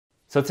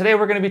So today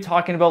we're going to be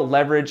talking about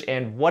leverage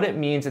and what it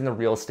means in the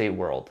real estate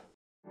world.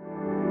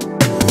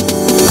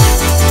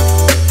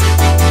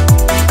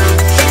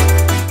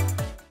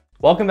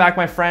 Welcome back,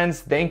 my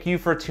friends. Thank you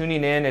for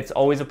tuning in. It's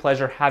always a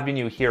pleasure having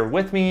you here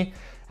with me.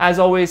 As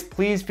always,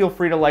 please feel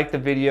free to like the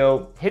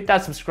video, hit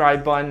that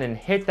subscribe button, and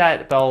hit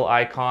that bell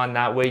icon.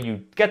 That way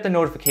you get the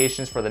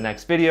notifications for the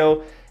next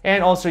video.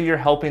 And also you're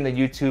helping the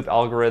YouTube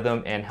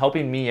algorithm and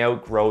helping me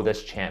out grow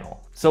this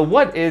channel. So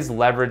what is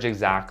leverage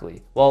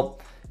exactly? Well,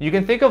 you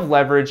can think of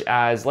leverage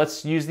as,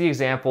 let's use the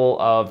example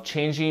of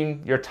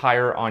changing your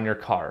tire on your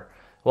car.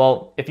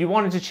 Well, if you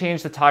wanted to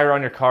change the tire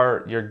on your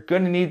car, you're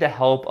gonna need the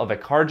help of a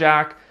car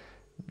jack.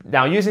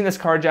 Now, using this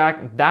car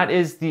jack, that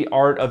is the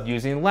art of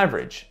using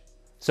leverage.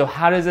 So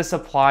how does this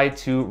apply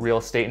to real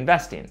estate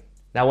investing?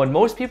 Now, when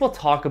most people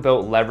talk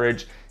about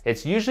leverage,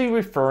 it's usually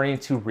referring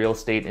to real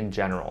estate in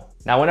general.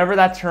 Now, whenever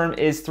that term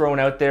is thrown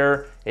out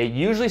there, it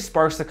usually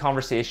sparks the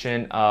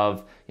conversation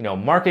of,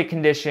 market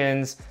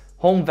conditions,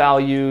 home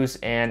values,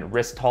 and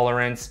risk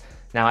tolerance.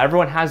 Now,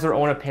 everyone has their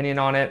own opinion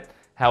on it.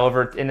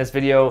 However, in this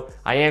video,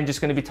 I am just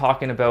going to be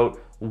talking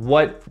about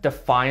what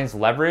defines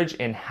leverage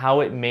and how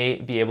it may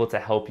be able to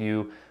help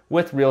you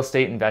with real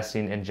estate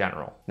investing in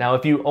general. Now,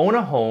 if you own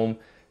a home,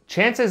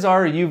 chances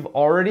are you've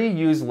already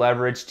used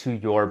leverage to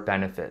your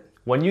benefit.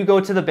 When you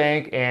go to the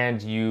bank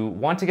and you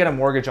want to get a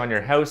mortgage on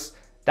your house,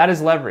 that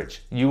is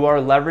leverage. You are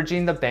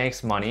leveraging the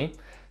bank's money.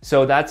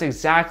 So that's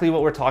exactly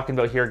what we're talking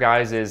about here,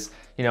 guys, is,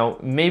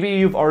 maybe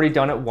you've already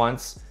done it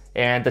once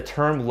and the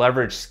term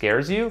leverage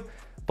scares you,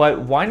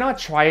 but why not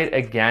try it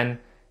again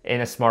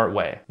in a smart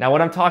way? Now,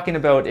 what I'm talking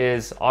about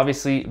is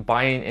obviously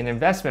buying an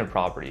investment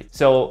property.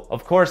 So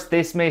of course,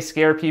 this may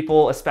scare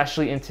people,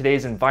 especially in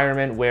today's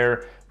environment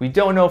where we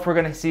don't know if we're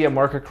gonna see a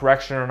market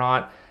correction or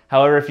not.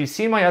 However, if you've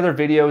seen my other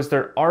videos,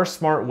 there are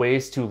smart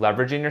ways to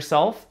leveraging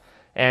yourself.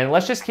 And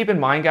let's just keep in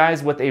mind,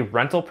 guys, with a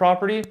rental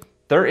property,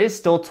 there is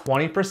still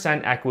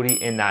 20% equity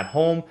in that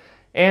home.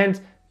 And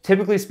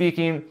typically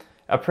speaking,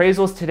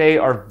 appraisals today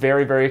are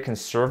very, very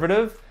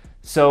conservative.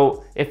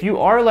 So if you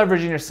are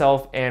leveraging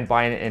yourself and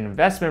buying an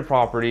investment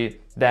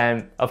property,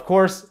 then of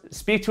course,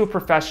 speak to a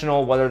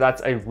professional, whether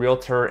that's a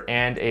realtor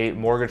and a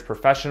mortgage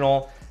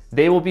professional.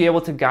 They will be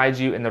able to guide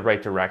you in the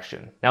right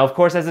direction. Now, of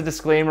course, as a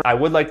disclaimer, I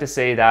would like to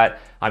say that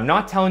I'm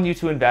not telling you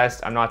to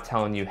invest. I'm not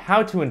telling you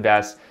how to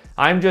invest.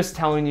 I'm just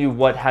telling you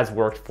what has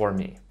worked for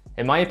me.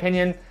 In my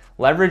opinion,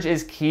 leverage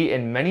is key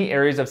in many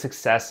areas of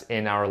success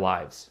in our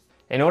lives.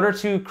 In order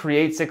to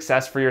create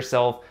success for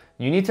yourself,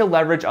 you need to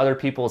leverage other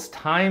people's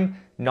time,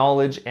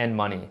 knowledge, and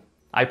money.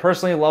 I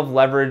personally love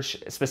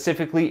leverage,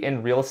 specifically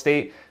in real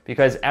estate,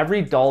 because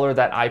every dollar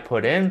that I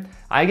put in,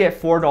 I get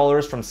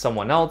 $4 from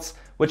someone else,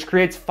 which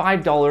creates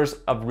 $5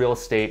 of real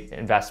estate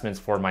investments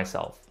for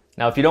myself.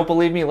 Now, if you don't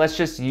believe me, let's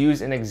just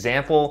use an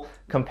example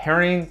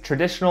comparing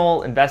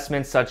traditional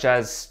investments such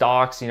as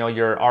stocks,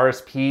 your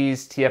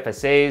RSPs,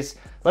 TFSAs.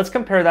 Let's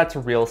compare that to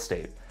real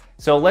estate.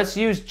 So let's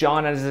use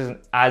John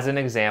as an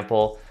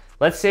example.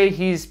 Let's say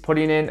he's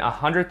putting in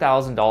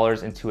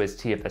 $100,000 into his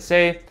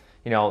TFSA.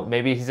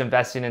 Maybe he's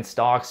investing in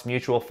stocks,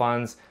 mutual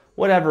funds,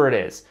 whatever it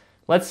is.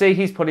 Let's say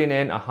he's putting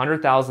in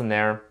 $100,000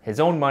 there,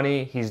 his own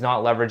money. He's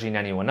not leveraging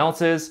anyone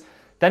else's.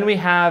 Then we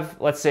have,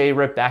 let's say,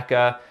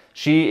 Rebecca.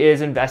 She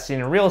is investing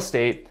in real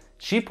estate.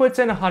 She puts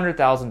in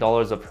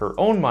 $100,000 of her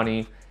own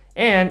money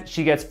and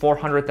she gets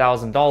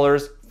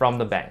 $400,000 from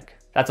the bank.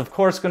 That's of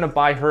course going to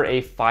buy her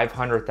a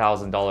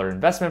 $500,000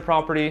 investment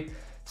property.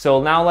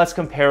 So now let's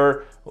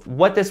compare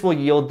what this will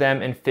yield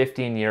them in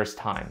 15 years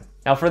time.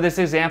 Now for this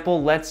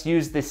example, let's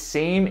use the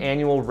same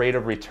annual rate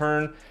of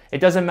return. It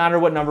doesn't matter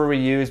what number we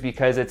use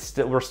because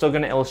we're still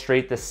going to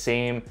illustrate the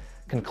same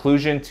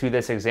conclusion to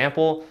this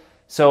example.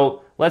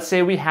 So let's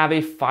say we have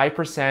a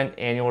 5%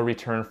 annual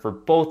return for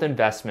both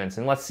investments,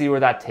 and let's see where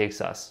that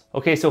takes us.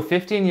 Okay, so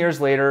 15 years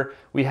later,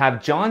 we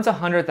have John's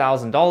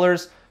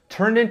 $100,000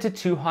 turned into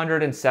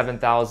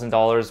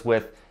 $207,000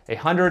 with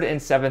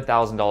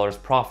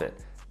 $107,000 profit.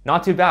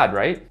 Not too bad,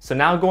 right? So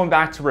now going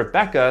back to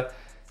Rebecca,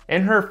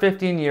 in her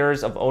 15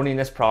 years of owning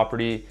this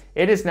property,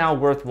 it is now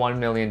worth $1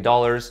 million.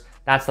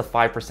 That's the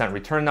 5%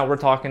 return that we're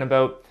talking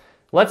about.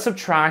 Let's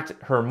subtract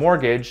her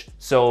mortgage.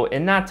 So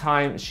in that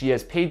time, she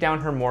has paid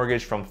down her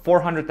mortgage from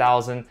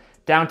 $400,000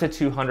 down to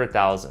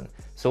 $200,000.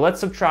 So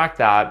let's subtract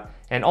that.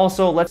 And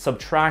also let's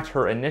subtract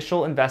her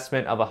initial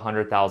investment of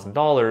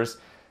 $100,000.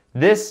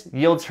 This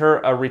yields her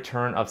a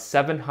return of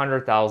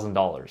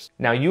 $700,000.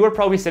 Now you are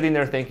probably sitting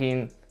there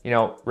thinking,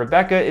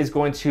 Rebecca is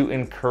going to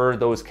incur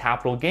those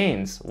capital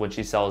gains when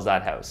she sells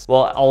that house.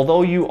 Well,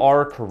 although you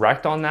are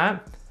correct on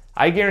that,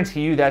 I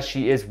guarantee you that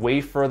she is way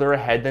further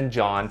ahead than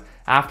John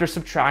after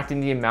subtracting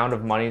the amount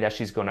of money that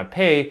she's going to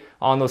pay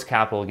on those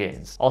capital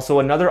gains. Also,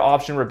 another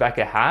option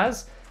Rebecca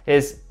has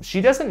is she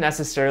doesn't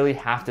necessarily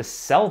have to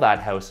sell that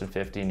house in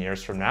 15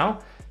 years from now.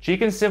 She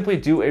can simply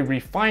do a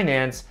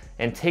refinance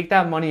and take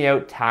that money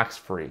out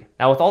tax-free.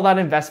 Now, with all that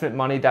investment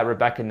money that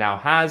Rebecca now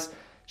has,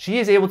 she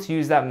is able to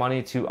use that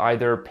money to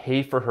either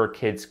pay for her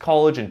kids'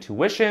 college and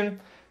tuition,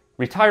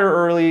 retire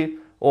early,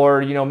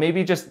 or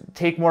maybe just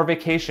take more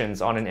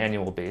vacations on an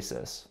annual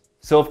basis.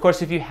 So of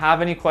course, if you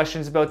have any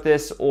questions about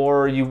this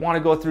or you want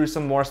to go through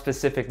some more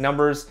specific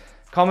numbers,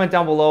 comment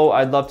down below.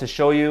 I'd love to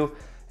show you.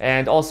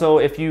 And also,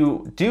 if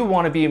you do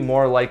want to be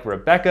more like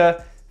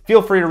Rebecca,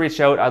 feel free to reach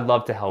out. I'd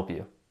love to help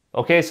you.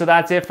 Okay, so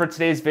that's it for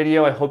today's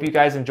video. I hope you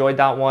guys enjoyed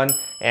that one,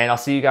 and I'll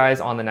see you guys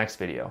on the next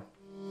video.